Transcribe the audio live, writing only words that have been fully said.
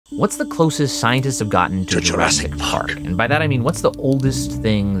What's the closest scientists have gotten to Jurassic Park? And by that I mean, what's the oldest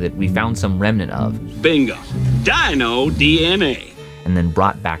thing that we found some remnant of? Bingo. Dino DNA. And then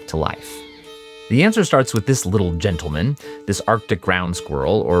brought back to life. The answer starts with this little gentleman, this Arctic ground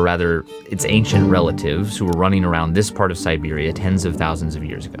squirrel, or rather, its ancient relatives who were running around this part of Siberia tens of thousands of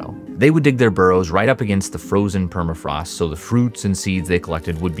years ago. They would dig their burrows right up against the frozen permafrost so the fruits and seeds they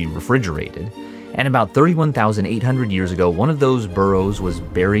collected would be refrigerated. And about 31,800 years ago, one of those burrows was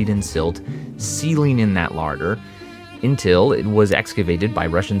buried in silt, sealing in that larder, until it was excavated by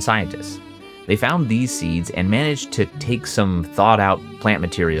Russian scientists. They found these seeds and managed to take some thawed-out plant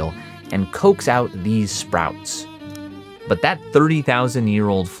material and coax out these sprouts. But that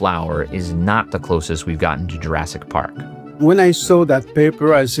 30,000-year-old flower is not the closest we've gotten to Jurassic Park. When I saw that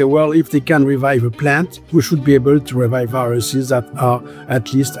paper, I said, well, if they can revive a plant, we should be able to revive viruses that are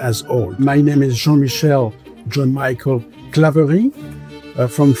at least as old. My name is Jean-Michel John Michael Claverie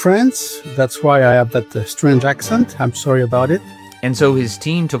from France. That's why I have that strange accent. I'm sorry about it. And so his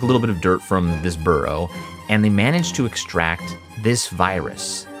team took a little bit of dirt from this burrow, and they managed to extract this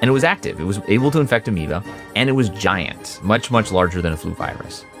virus. And it was active. It was able to infect amoeba, and it was giant, much, much larger than a flu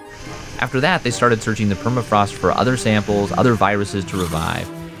virus. After that, they started searching the permafrost for other samples, other viruses to revive,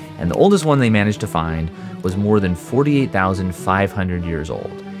 and the oldest one they managed to find was more than 48,500 years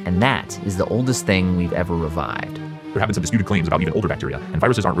old. And that is the oldest thing we've ever revived. There have been some disputed claims about even older bacteria, and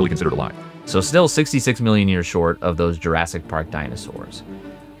viruses aren't really considered alive. So still 66 million years short of those Jurassic Park dinosaurs.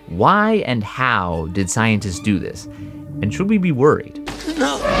 Why and how did scientists do this? And should we be worried?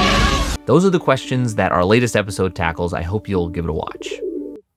 No. Those are the questions that our latest episode tackles. I hope you'll give it a watch.